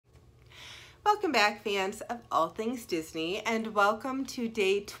Welcome back, fans of all things Disney, and welcome to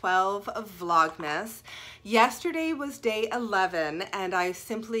day 12 of Vlogmas. Yesterday was day 11, and I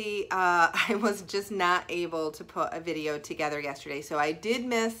simply, I was just not able to put a video together yesterday. So I did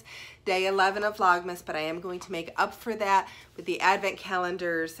miss day 11 of Vlogmas, but I am going to make up for that with the advent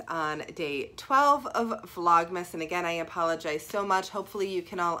calendars on day 12 of Vlogmas. And again, I apologize so much. Hopefully you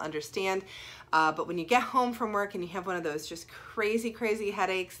can all understand. But when you get home from work and you have one of those just crazy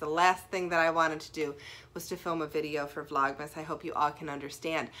headaches, the last thing that I wanted to do was to film a video for Vlogmas. I hope you all can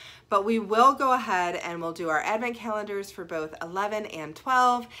understand. But we will go ahead and we'll do our advent calendars for both 11 and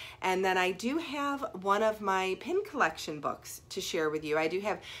 12. And then I do have one of my pin collection books to share with you. I do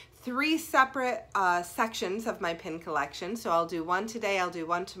have 3 separate sections of my pin collection. So I'll do one today, I'll do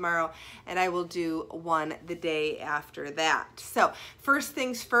one tomorrow, and I will do one the day after that. So first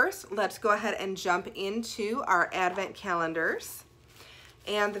things first, let's go ahead and jump into our advent calendars.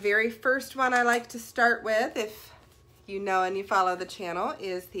 And the very first one I like to start with, if you know and you follow the channel,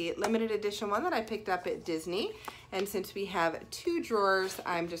 is the limited edition one that I picked up at Disney. And since we have 2 drawers,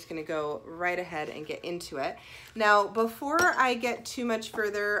 I'm just gonna go right ahead and get into it. Now, before I get too much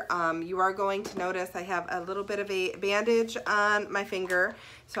further, you are going to notice I have a little bit of a bandage on my finger.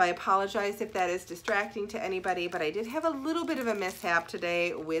 So I apologize if that is distracting to anybody, but I did have a little bit of a mishap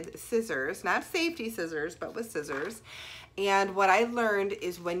today with scissors, not safety scissors, but with scissors. And what I learned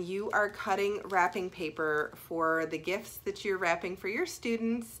is when you are cutting wrapping paper for the gifts that you're wrapping for your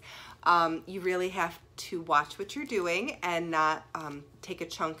students, you really have to watch what you're doing and not take a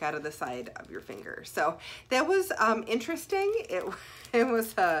chunk out of the side of your finger. So that was interesting. It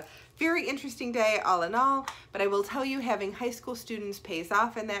was a very interesting day all in all, but I will tell you, having high school students pays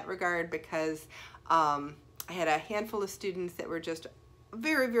off in that regard, because I had a handful of students that were just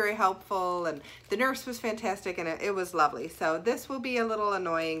very helpful, and the nurse was fantastic, and it was lovely. So this will be a little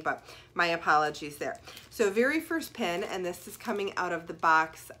annoying, but my apologies there. So very first pin, and this is coming out of the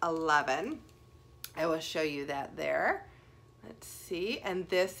box 11. I will show you that there. Let's see, and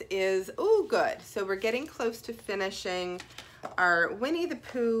this is, oh good. So we're getting close to finishing our Winnie the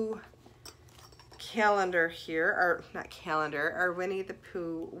Pooh calendar here, or not calendar, our Winnie the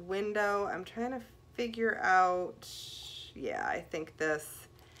Pooh window. I'm trying to figure out, yeah, I think this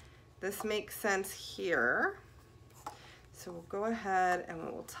makes sense here. So we'll go ahead and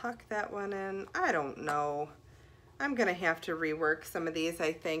we'll tuck that one in. I don't know. I'm gonna have to rework some of these,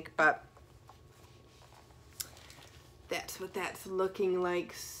 I think, but that's what that's looking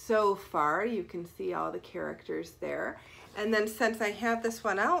like so far. You can see all the characters there. And then since I have this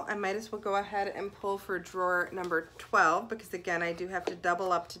one out, I might as well go ahead and pull for drawer number 12, because again, I do have to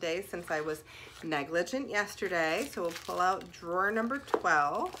double up today since I was negligent yesterday. So we'll pull out drawer number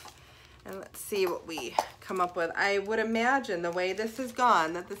 12 and let's see what we come up with. I would imagine the way this has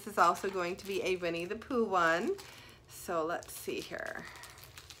gone that this is also going to be a Winnie the Pooh one. So let's see here.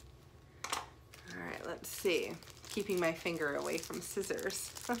 All right, let's see. Keeping my finger away from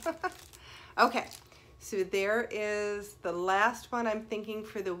scissors. Okay. So there is the last one I'm thinking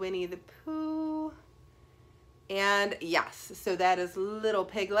for the Winnie the Pooh. And yes, so that is Little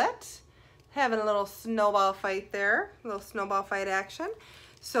Piglet. Having a little snowball fight there, a little snowball fight action.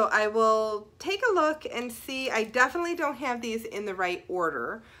 So I will take a look and see. I definitely don't have these in the right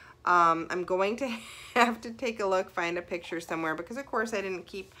order. I'm going to have to take a look, find a picture somewhere, because of course I didn't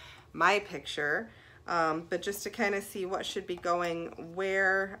keep my picture. But just to kind of see what should be going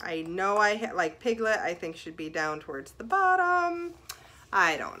where. I know I had, like Piglet, I think should be down towards the bottom.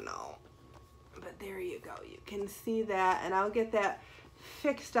 I don't know. But there you go. You can see that, and I'll get that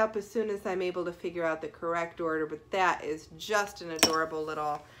fixed up as soon as I'm able to figure out the correct order. But that is just an adorable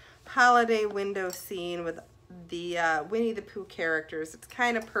little holiday window scene with the Winnie the Pooh characters. It's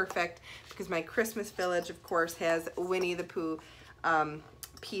kind of perfect because my Christmas village, of course, has Winnie the Pooh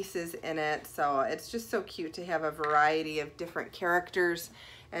pieces in it, so it's just so cute to have a variety of different characters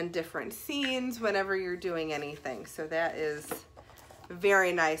and different scenes whenever you're doing anything. So that is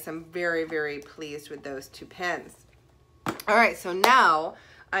very nice. I'm very pleased with those 2 pins. All right, so now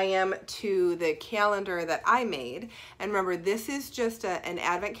I am to the calendar that I made, and remember, this is just an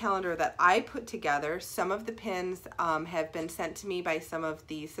advent calendar that I put together. Some of the pins have been sent to me by some of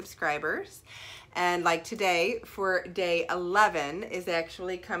the subscribers. And like today, for day 11, is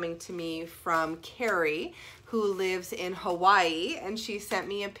actually coming to me from Carrie, who lives in Hawaii, and she sent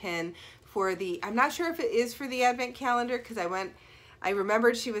me a pin for the, I'm not sure if it is for the advent calendar, because I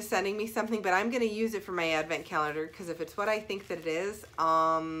remembered she was sending me something, but I'm going to use it for my advent calendar, because if it's what I think that it is,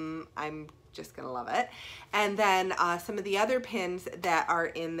 I'm just gonna love it. And then some of the other pins that are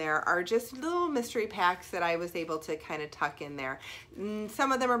in there are just little mystery packs that I was able to kind of tuck in there.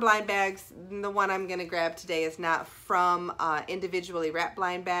 Some of them are blind bags. The one I'm gonna grab today is not from individually wrapped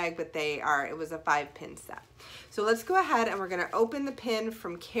blind bag, but it was a 5-pin set. So let's go ahead and we're gonna open the pin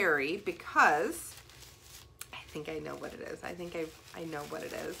from Carrie because I think I know what it is. I think I know what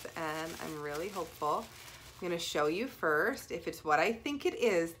it is, and I'm really hopeful. I'm gonna show you first. If it's what I think it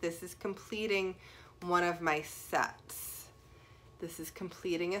is, this is completing one of my sets. This is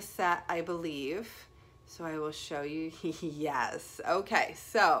completing a set, I believe. So I will show you. Yes. Okay,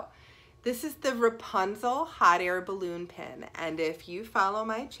 so this is the Rapunzel hot air balloon pin. And if you follow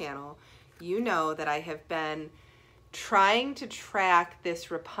my channel, you know that I have been trying to track this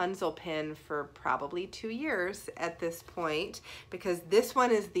Rapunzel pin for probably 2 years at this point, because this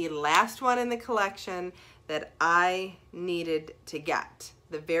one is the last one in the collection that I needed to get.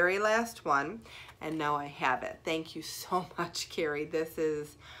 The very last one, and now I have it. Thank you so much, Carrie. This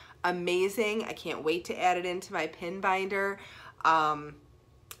is amazing. I can't wait to add it into my pin binder. I'm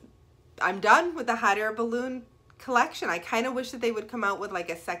done with the hot air balloon collection. I kind of wish that they would come out with like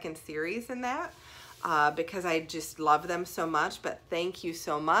a second series in that. Because I just love them so much, but thank you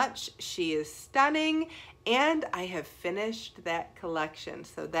so much. She is stunning, and I have finished that collection.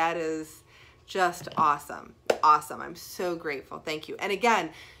 So that is just awesome. Awesome. I'm so grateful. Thank you. And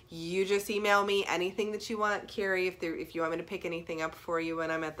again, you just email me anything that you want, Carrie. If you want me to pick anything up for you when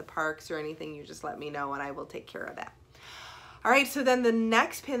I'm at the parks or anything, you just let me know and I will take care of that. All right, so then the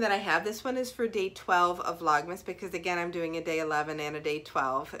next pin that I have, this one is for day 12 of Vlogmas, because again, I'm doing a day 11 and a day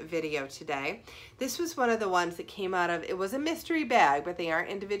 12 video today. This was one of the ones that came out of, it was a mystery bag, but they aren't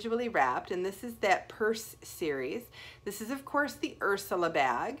individually wrapped, and this is that purse series. This is, of course, the Ursula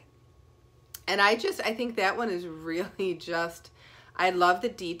bag. And I think that one is really just, I love the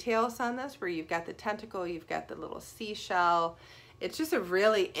details on this, where you've got the tentacle, you've got the little seashell. It's just a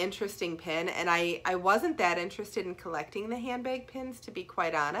really interesting pin, and I wasn't that interested in collecting the handbag pins, to be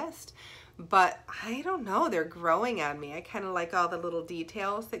quite honest, but I don't know, they're growing on me. I kind of like all the little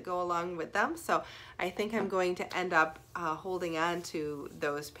details that go along with them, so I think I'm going to end up holding on to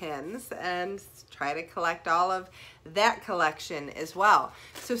those pins and try to collect all of that collection as well.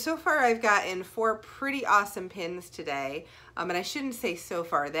 So far I've gotten 4 pretty awesome pins today, and I shouldn't say so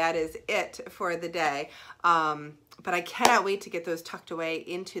far, that is it for the day. But I cannot wait to get those tucked away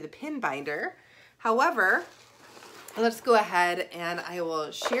into the pin binder. However, let's go ahead and I will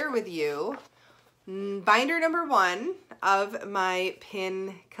share with you binder number 1 of my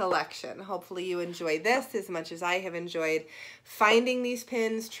pin collection. Hopefully you enjoy this as much as I have enjoyed finding these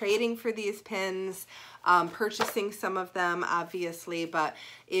pins, trading for these pins, purchasing some of them, obviously. But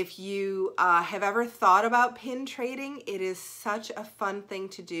if you have ever thought about pin trading, it is such a fun thing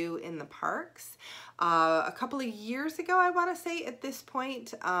to do in the parks. A couple of years ago, I want to say at this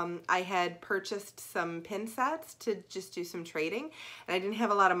point, I had purchased some pin sets to just do some trading, and I didn't have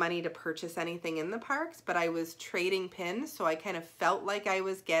a lot of money to purchase anything in the parks, but I was trading pins, so I kind of felt like I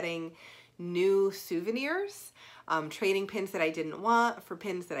was getting new souvenirs, trading pins that I didn't want for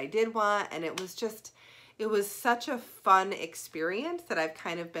pins that I did want, and it was such a fun experience that I've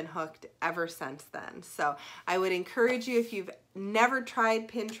kind of been hooked ever since then. So I would encourage you, if you've never tried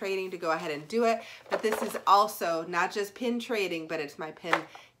pin trading, to go ahead and do it. But this is also not just pin trading, but it's my pin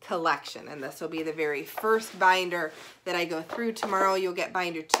collection. And this will be the very first binder that I go through. Tomorrow you'll get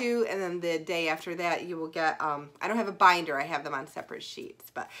binder 2, and then the day after that you will get, I don't have a binder, I have them on separate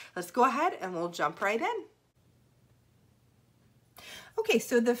sheets. But let's go ahead and we'll jump right in. Okay,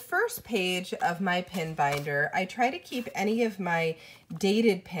 so the first page of my pin binder, I try to keep any of my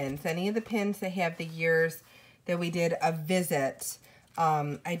dated pins, any of the pins that have the years that we did a visit.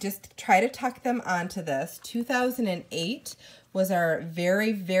 I just try to tuck them onto this. 2008 was our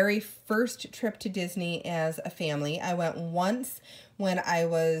very, very first trip to Disney as a family. I went once when I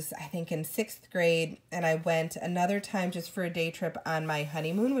was, I think, in 6th grade, and I went another time just for a day trip on my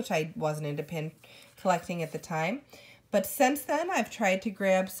honeymoon, which I wasn't into pin collecting at the time. But since then, I've tried to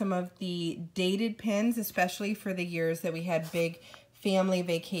grab some of the dated pins, especially for the years that we had big family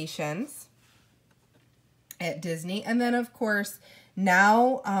vacations at Disney. And then, of course,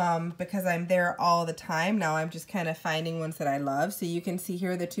 now, because I'm there all the time, now I'm just kind of finding ones that I love. So you can see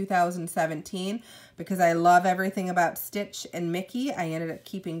here the 2017, because I love everything about Stitch and Mickey. I ended up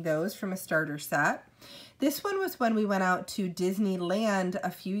keeping those from a starter set. This one was when we went out to Disneyland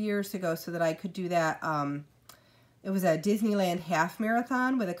a few years ago so that I could do that. It was a Disneyland half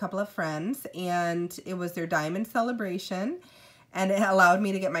marathon with a couple of friends, and it was their diamond celebration. And it allowed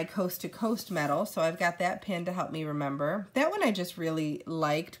me to get my Coast to Coast medal, so I've got that pin to help me remember. That one I just really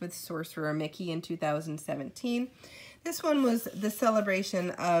liked with Sorcerer Mickey in 2017. This one was the celebration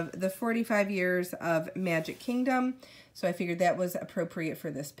of the 45 years of Magic Kingdom, so I figured that was appropriate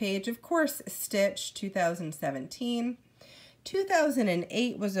for this page. Of course, Stitch, 2017.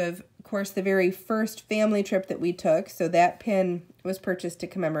 2008 was, of course, the very first family trip that we took, so that pin was purchased to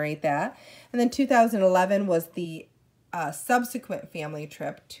commemorate that. And then 2011 was the subsequent family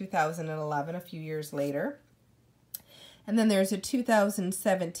trip, 2011, a few years later. And then there's a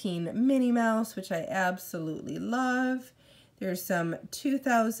 2017 Minnie Mouse, which I absolutely love. There's some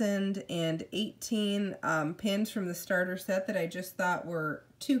 2018 pins from the starter set that I just thought were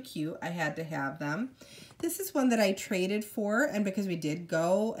too cute. I had to have them. This is one that I traded for, and because we did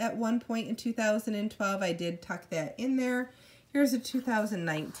go at one point in 2012, I did tuck that in there. Here's a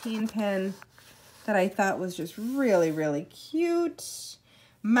 2019 pin that I thought was just really, really cute.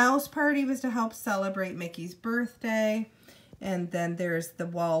 Mouse Party was to help celebrate Mickey's birthday. And then there's the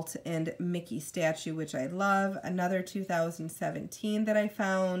Walt and Mickey statue, which I love. Another 2017 that I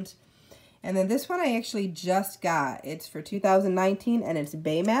found. And then this one I actually just got. It's for 2019 and it's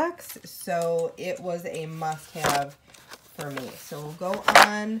Baymax. So it was a must-have for me. So we'll go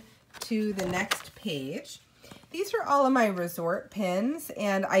on to the next page. These are all of my resort pins.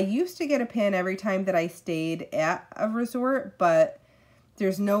 And I used to get a pin every time that I stayed at a resort, but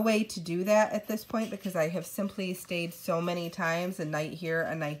there's no way to do that at this point because I have simply stayed so many times, a night here,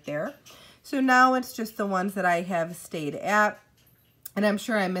 a night there. So now it's just the ones that I have stayed at. And I'm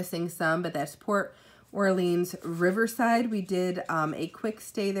sure I'm missing some, but that's Port Orleans Riverside. We did a quick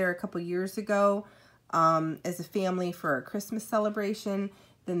stay there a couple years ago as a family for our Christmas celebration.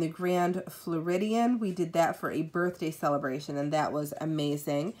 Then the Grand Floridian, we did that for a birthday celebration, and that was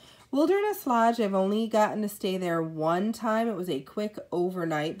amazing. Wilderness Lodge, I've only gotten to stay there one time. It was a quick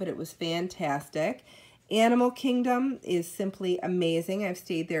overnight, but it was fantastic. Animal Kingdom is simply amazing. I've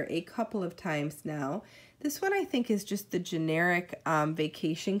stayed there a couple of times now. This one I think is just the generic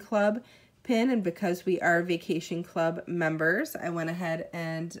Vacation Club pin, and because we are Vacation Club members, I went ahead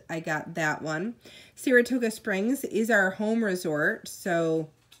and I got that one. Saratoga Springs is our home resort, so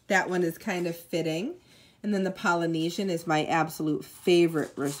that one is kind of fitting. And then the Polynesian is my absolute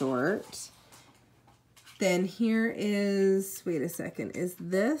favorite resort. Then here is, wait a second, is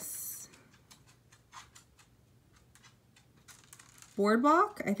this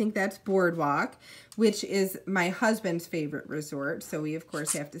Boardwalk? I think that's Boardwalk, which is my husband's favorite resort. So we, of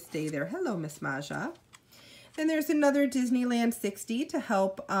course, have to stay there. Hello, Miss Maja. Then there's another Disneyland 60 to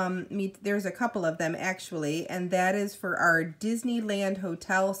help meet. There's a couple of them, actually, and that is for our Disneyland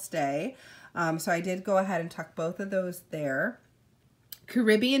hotel stay. So I did go ahead and tuck both of those there.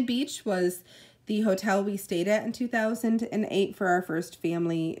 Caribbean Beach was the hotel we stayed at in 2008 for our first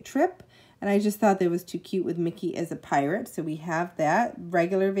family trip. And I just thought that was too cute with Mickey as a pirate. So we have that.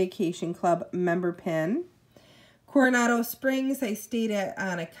 Regular Vacation Club member pin. Coronado Springs, I stayed at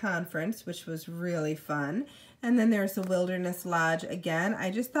on a conference, which was really fun. And then there's the Wilderness Lodge again.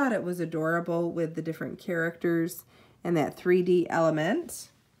 I just thought it was adorable with the different characters and that 3D element.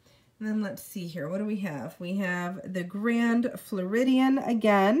 And then let's see here. What do we have? We have the Grand Floridian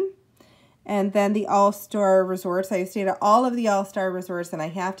again. And then the All-Star Resorts. I stayed at all of the All-Star Resorts, and I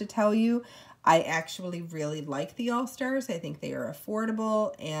have to tell you, I actually really like the All-Stars. I think they are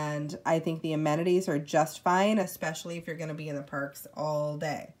affordable, and I think the amenities are just fine, especially if you're going to be in the parks all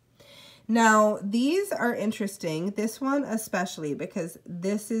day. Now, these are interesting. This one especially, because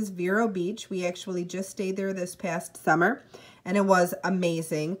this is Vero Beach. We actually just stayed there this past summer, and it was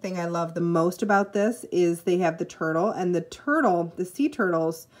amazing. Thing I love the most about this is they have the turtle, and the turtle, the sea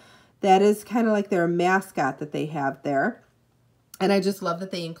turtles, that is kind of like their mascot that they have there. And I just love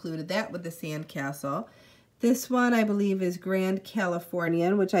that they included that with the sandcastle. This one, I believe, is Grand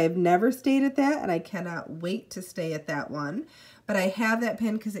Californian, which I have never stayed at that, and I cannot wait to stay at that one. But I have that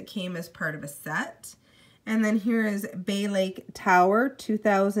pin because it came as part of a set. And then here is Bay Lake Tower,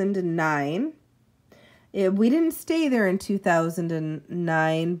 2009. We didn't stay there in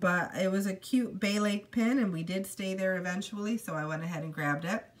 2009, but it was a cute Bay Lake pin, and we did stay there eventually, so I went ahead and grabbed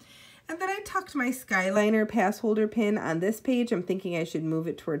it. And then I tucked my Skyliner pass holder pin on this page. I'm thinking I should move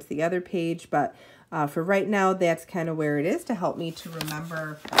it towards the other page, but for right now, that's kind of where it is to help me to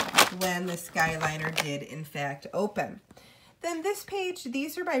remember when the Skyliner did, in fact, open. Then this page,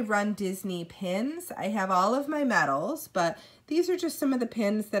 these are my Run Disney pins. I have all of my medals, but these are just some of the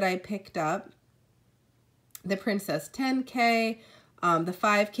pins that I picked up. The Princess 10K, the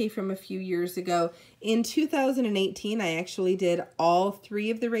 5K from a few years ago. In 2018, I actually did all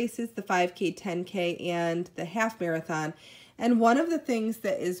three of the races, the 5K, 10K, and the half marathon. And one of the things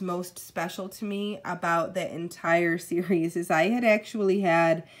that is most special to me about the entire series is I had actually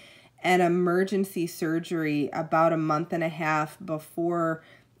had an emergency surgery about a month and a half before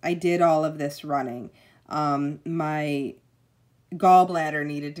I did all of this running. My gallbladder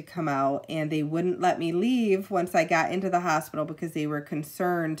needed to come out, and they wouldn't let me leave once I got into the hospital because they were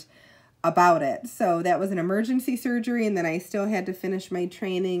concerned about it. So that was an emergency surgery, and then I still had to finish my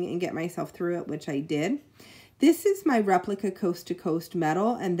training and get myself through it, which I did. This is my replica Coast to Coast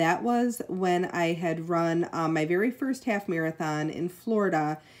medal, and that was when I had run my very first half marathon in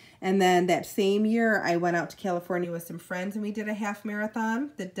Florida. And then that same year, I went out to California with some friends, and we did a half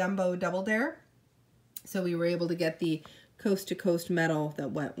marathon, the Dumbo Double Dare. So we were able to get the Coast to Coast medal that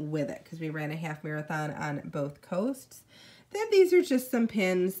went with it because we ran a half marathon on both coasts. Then these are just some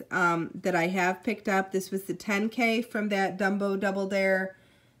pins that I have picked up. This was the 10K from that Dumbo Double Dare.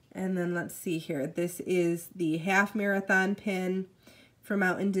 And then let's see here. This is the half marathon pin from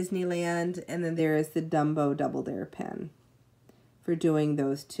out in Disneyland. And then there is the Dumbo Double Dare pin for doing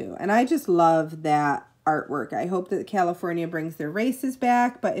those two. And I just love that artwork. I hope that California brings their races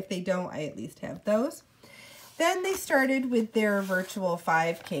back, but if they don't, I at least have those. Then they started with their virtual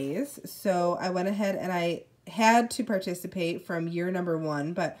 5Ks. So I went ahead and I had to participate from year number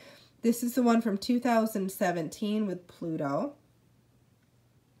 1, but this is the one from 2017 with Pluto.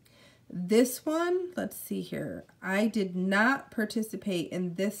 This one, let's see here. I did not participate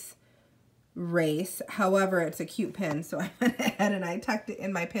in this race. However, it's a cute pin, so I went ahead and I tucked it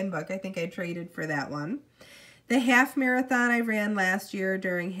in my pin book. I think I traded for that one. The half marathon I ran last year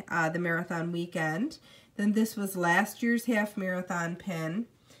during the marathon weekend. Then this was last year's half marathon pin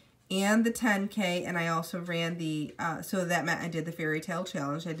and the 10K, and I also ran the, so that meant I did the Fairy Tale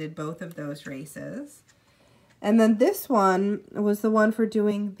Challenge. I did both of those races. And then this one was the one for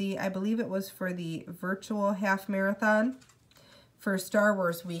doing the, I believe it was for the virtual half marathon for Star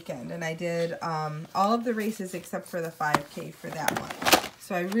Wars weekend. And I did all of the races except for the 5K for that one.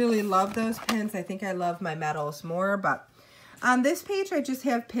 So I really love those pins. I think I love my medals more, but on this page, I just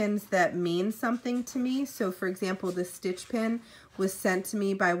have pins that mean something to me. So for example, this Stitch pin was sent to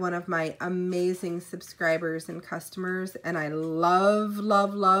me by one of my amazing subscribers and customers, and I love,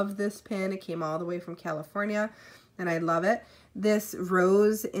 love, love this pin. It came all the way from California, and I love it. This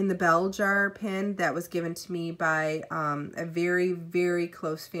Rose in the Bell Jar pin that was given to me by a very, very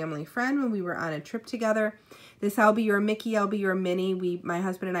close family friend when we were on a trip together. This I'll Be Your Mickey, I'll Be Your Minnie. My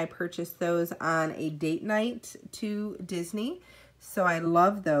husband and I purchased those on a date night to Disney, so I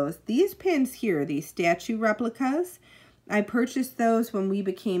love those. These pins here, these statue replicas, I purchased those when we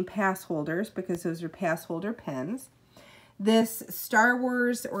became pass holders because those are pass holder pins. This Star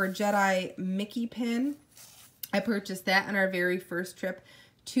Wars or Jedi Mickey pin, I purchased that on our very first trip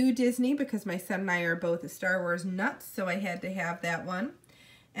to Disney because my son and I are both Star Wars nuts, so I had to have that one.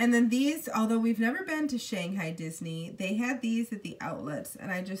 And then these, although we've never been to Shanghai Disney, they had these at the outlets,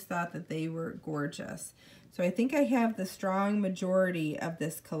 and I just thought that they were gorgeous. So I think I have the strong majority of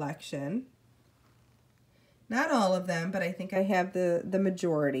this collection. Not all of them, but I think I have the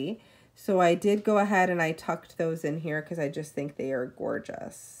majority. So I did go ahead and I tucked those in here because I just think they are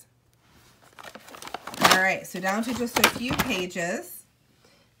gorgeous. All right, so down to just a few pages.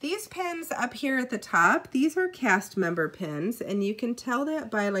 These pins up here at the top, these are cast member pins, and you can tell that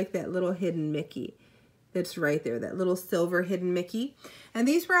by like that little hidden Mickey that's right there, that little silver hidden Mickey. And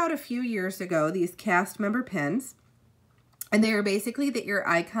these were out a few years ago, these cast member pins. And they are basically the ear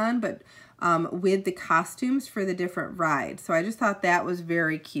icon, but with the costumes for the different rides. So I just thought that was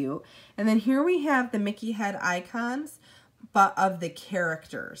very cute. And then here we have the Mickey head icons, but of the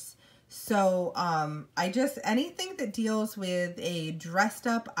characters. So anything that deals with a dressed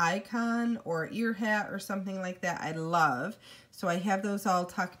up icon or ear hat or something like that, I love. So I have those all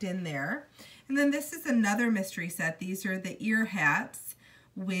tucked in there. And then this is another mystery set. These are the ear hats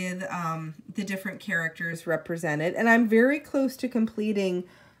with the different characters represented. And I'm very close to completing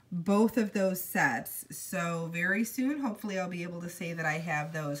both of those sets. So very soon, hopefully I'll be able to say that I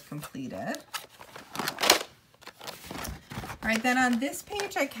have those completed. All right, then on this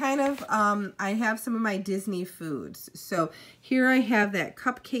page, I kind of, I have some of my Disney foods. So here I have that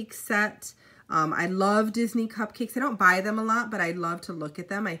cupcake set. I love Disney cupcakes. I don't buy them a lot, but I love to look at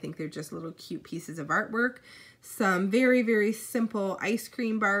them. I think they're just little cute pieces of artwork. Some very, very simple ice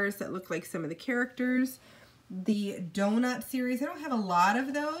cream bars that look like some of the characters. The donut series, I don't have a lot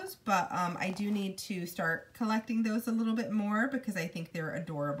of those, but I do need to start collecting those a little bit more because I think they're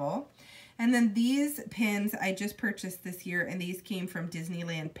adorable. And then these pins I just purchased this year, and these came from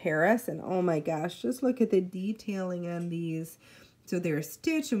Disneyland Paris. And oh my gosh, just look at the detailing on these. So there's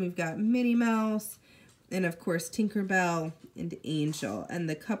Stitch, and we've got Minnie Mouse, And of course, Tinkerbell and Angel. And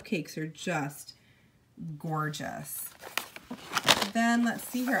the cupcakes are just gorgeous. Then let's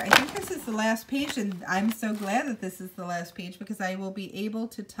see here. I think this is the last page, and I'm so glad that this is the last page because I will be able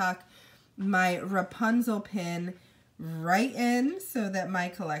to tuck my Rapunzel pin right in so that my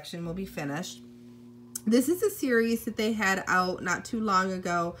collection will be finished. This is a series that they had out not too long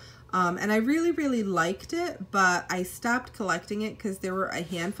ago, and I really, really liked it, but I stopped collecting it because there were a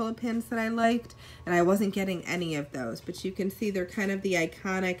handful of pins that I liked, and I wasn't getting any of those. But you can see they're kind of the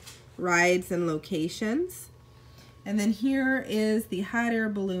iconic rides and locations. And then here is the hot air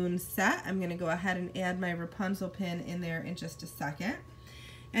balloon set. I'm going to go ahead and add my Rapunzel pin in there in just a second.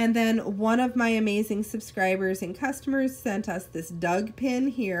 And then one of my amazing subscribers and customers sent us this Doug pin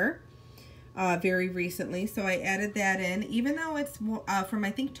here very recently. So I added that in, even though it's from, I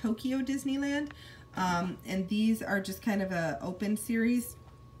think, Tokyo Disneyland. And these are just kind of a open series.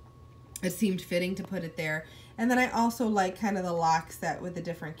 It seemed fitting to put it there. And then I also like kind of the lock set with the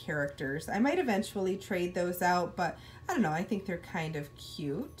different characters. I might eventually trade those out, but I don't know, I think they're kind of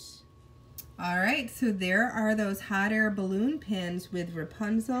cute. All right, so there are those hot air balloon pins with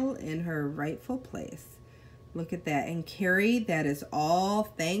Rapunzel in her rightful place. Look at that. And Carrie, that is all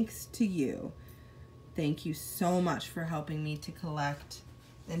thanks to you. Thank you so much for helping me to collect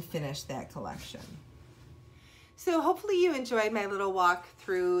and finish that collection. So hopefully you enjoyed my little walk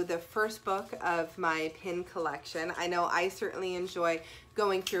through the first book of my pin collection. I know I certainly enjoy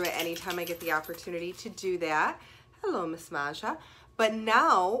going through it anytime I get the opportunity to do that. Hello, Miss Maja. But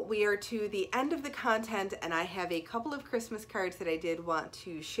now we are to the end of the content, and I have a couple of Christmas cards that I did want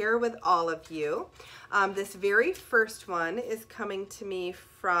to share with all of you. This very first one is coming to me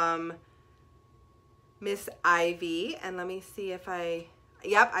from Miss Ivy, and let me see if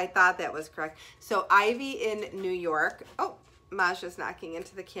yep, I thought that was correct. So Ivy in New York. Oh, Maja's knocking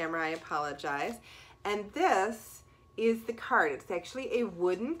into the camera. I apologize. And this is the card. It's actually a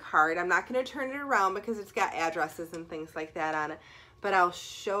wooden card. I'm not going to turn it around because it's got addresses and things like that on it. But I'll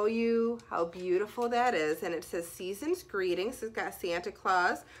show you how beautiful that is. And it says Season's Greetings. It's got Santa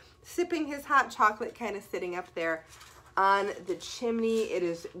Claus sipping his hot chocolate, kind of sitting up there on the chimney. It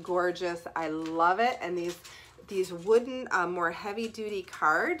is gorgeous. I love it. And these wooden, more heavy-duty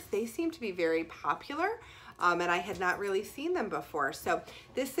cards, they seem to be very popular, and I had not really seen them before. So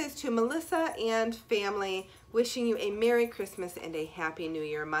this says, to Melissa and family, wishing you a Merry Christmas and a Happy New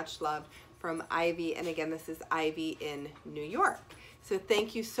Year. Much love from Ivy. And again, this is Ivy in New York. So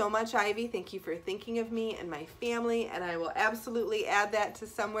thank you so much, Ivy. Thank you for thinking of me and my family, and I will absolutely add that to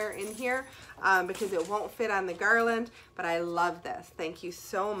somewhere in here because it won't fit on the garland, but I love this. Thank you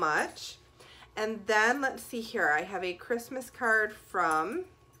so much. And then let's see here, I have a Christmas card from,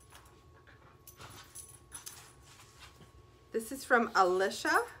 this is from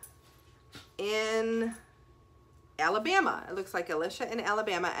Alicia in Alabama. It looks like Alicia in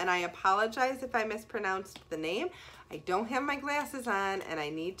Alabama, and I apologize if I mispronounced the name. I don't have my glasses on, and I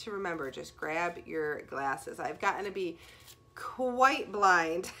need to remember, just grab your glasses. I've gotten to be quite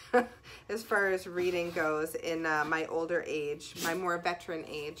blind as far as reading goes in my older age, my more veteran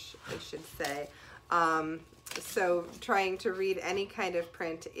age, I should say. So trying to read any kind of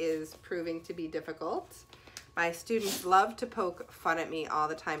print is proving to be difficult. My students love to poke fun at me all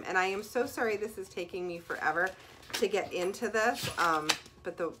the time, and I am so sorry this is taking me forever to get into this,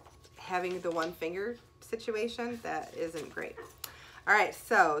 but having the one finger situation, that isn't great. All right,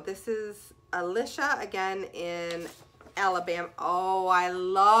 so this is Alicia again in Alabama. Oh, I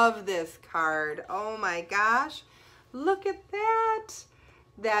love this card. Oh my gosh, look at that.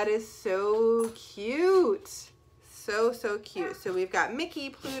 That is so cute. So cute. So we've got Mickey,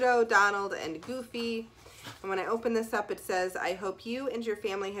 Pluto, Donald, and Goofy. And when I open this up, it says, I hope you and your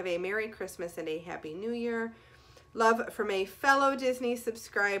family have a Merry Christmas and a Happy New Year. Love from a fellow Disney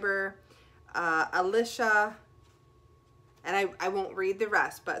subscriber, Alicia. And I won't read the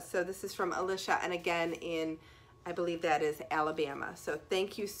rest, but so this is from Alicia, and again in, I believe that is Alabama. So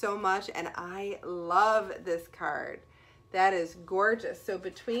thank you so much, and I love this card. That is gorgeous. So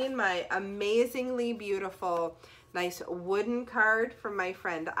between my amazingly beautiful, nice wooden card from my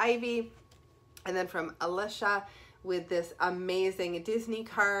friend Ivy, and then from Alicia with this amazing Disney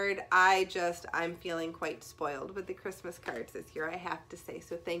card, I'm feeling quite spoiled with the Christmas cards this year, I have to say.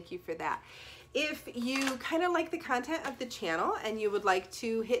 So thank you for that. If you kind of like the content of the channel and you would like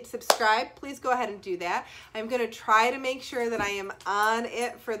to hit subscribe, please go ahead and do that. I'm going to try to make sure that I am on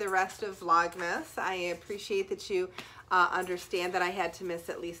it for the rest of Vlogmas. I appreciate that you understand that I had to miss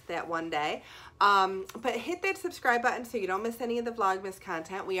at least that one day. But hit that subscribe button so you don't miss any of the Vlogmas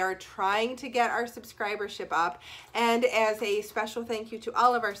content. We are trying to get our subscribership up, and as a special thank you to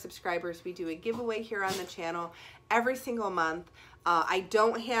all of our subscribers, we do a giveaway here on the channel every single month. I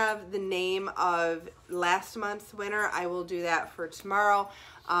don't have the name of last month's winner. I will do that for tomorrow.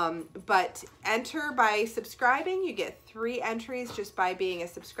 But enter by subscribing. You get 3 entries just by being a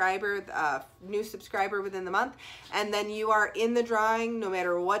subscriber, new subscriber within the month, and then you are in the drawing no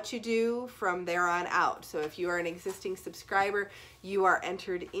matter what you do from there on out. So if you are an existing subscriber, you are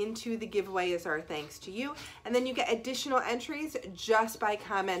entered into the giveaway as our thanks to you, and then you get additional entries just by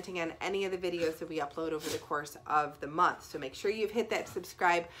commenting on any of the videos that we upload over the course of the month. So make sure you've hit that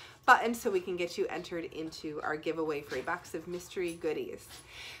subscribe button so we can get you entered into our giveaway for a box of mystery goodies.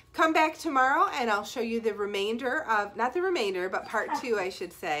 Come back tomorrow and I'll show you the remainder of, not the remainder, but part 2, I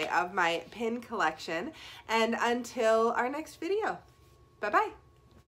should say, of my pin collection. And until our next video, bye-bye.